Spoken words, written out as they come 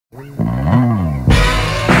I'm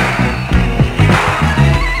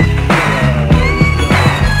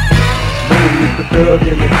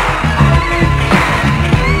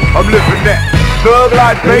living that thug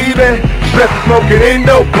life, baby. Stress and smoking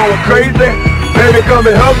Indo, going crazy. Baby, come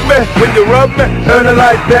and hug me when you rub me. Turn the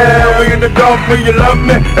lights down, we in the dark when you love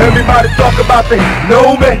me. Everybody talk about they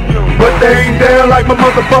know me, but they ain't down like my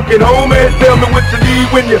motherfucking homie. Tell me what you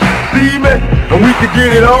need when you see me, and we can get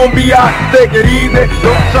it on. Be out, take it easy.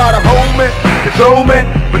 Don't try to hold me, control me,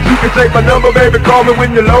 but you can take my number, baby. Call me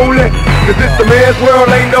when you're lonely. Cause it's the man's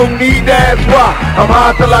world, ain't no need, that's why I'm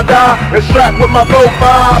high till I die and strapped with my 4-5.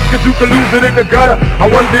 Cause you can lose it in the gutter. I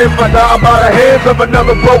wonder if I die by the hands of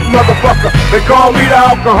another broke motherfucker. They call me the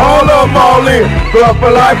alcohol, I'm all in. Club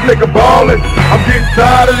for life, nigga ballin'. I'm getting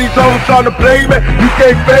tired of these hoes trying to play me. You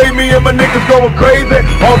can't fade me and my niggas going crazy.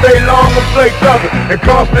 All day long I'm straight thuggin' and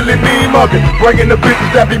constantly mean muggin'. Bringing the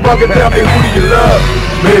bitches that be buggin'. Tell me, who do you love?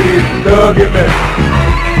 Maybe it's the thug in me.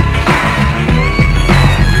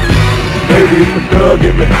 Maybe it's the thug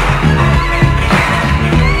in me.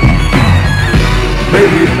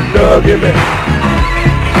 Maybe it's the thug in me.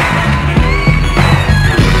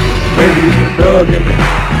 Maybe it's the thug in me.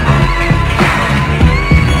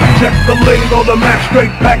 Check the lingo, the match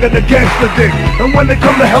straight pack of the gangster dick. And when they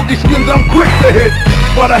come to healthy skins, I'm quick to hit.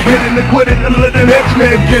 But I hit it and quit it and let an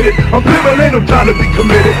X-Man get it. I'm pimpin', ain't no time to be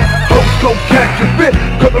committed. Hoes go catch a fit,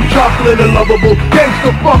 cause I'm chocolate and lovable.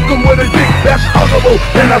 Gangsta fuck 'em with a dick that's huggable.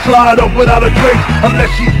 And I slide up without a trace,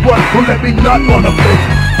 unless she's one who let me nut on her face.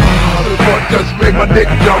 The thought just made my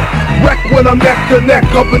dick jump. Wreck when I'm neck to neck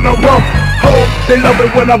up in the rump. Hoes, they love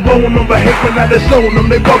it when I bone them, but hate when I disown them.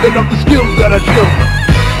 They bugging up the skills that I show them.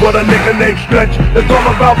 But a nigga named Stretch, it's all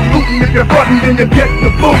about looting. If you're frontin', then you get the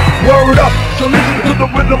boot. Word up, so listen to the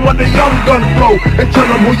rhythm of the young gun flow, and tell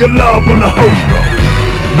them who you love on the host go.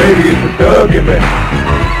 Maybe it's the thug in me.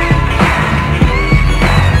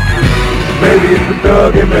 Maybe it's the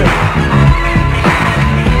thug in me.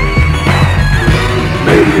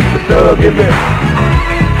 Maybe it's the thug in me.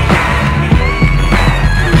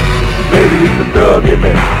 Maybe it's the thug in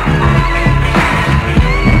me.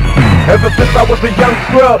 Ever since I was a young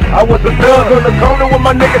scrub, I was a thug on the corner with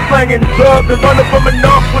my niggas slanging drugs and running from the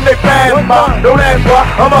north when they pass by. Don't ask why,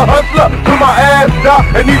 I'm a hustler till my ass die.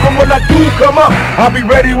 And even when I do come up, I'll be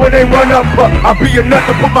ready when they run up. I'll be a nut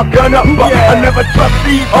to put my gun up. I never trust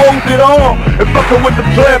these hoes at all. And fucking with the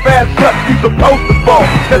drab ass sucks, you supposed to fall.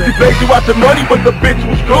 Says he pays you out the money, but the bitch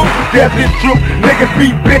was cool. Yes, it's true, niggas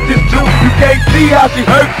beat bitches too. You can't see how she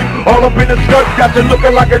hurts you. All up in the skirt, got you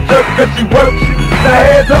looking like a jerk cause she works you. Now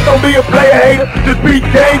heads up, don't be a player hater. Just be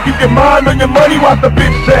game, keep your mind on your money, watch the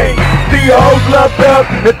bitch change. See your hoes love thugs,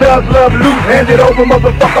 and thugs love loot. Hand it over,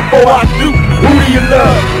 motherfucker, before I shoot. Who do you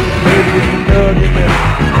love? Maybe it's the thug in me.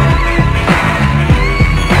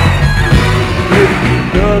 Maybe it's the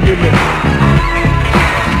thug in me.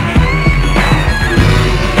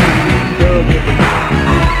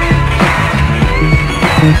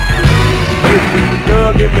 Maybe it's the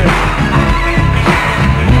thug in me.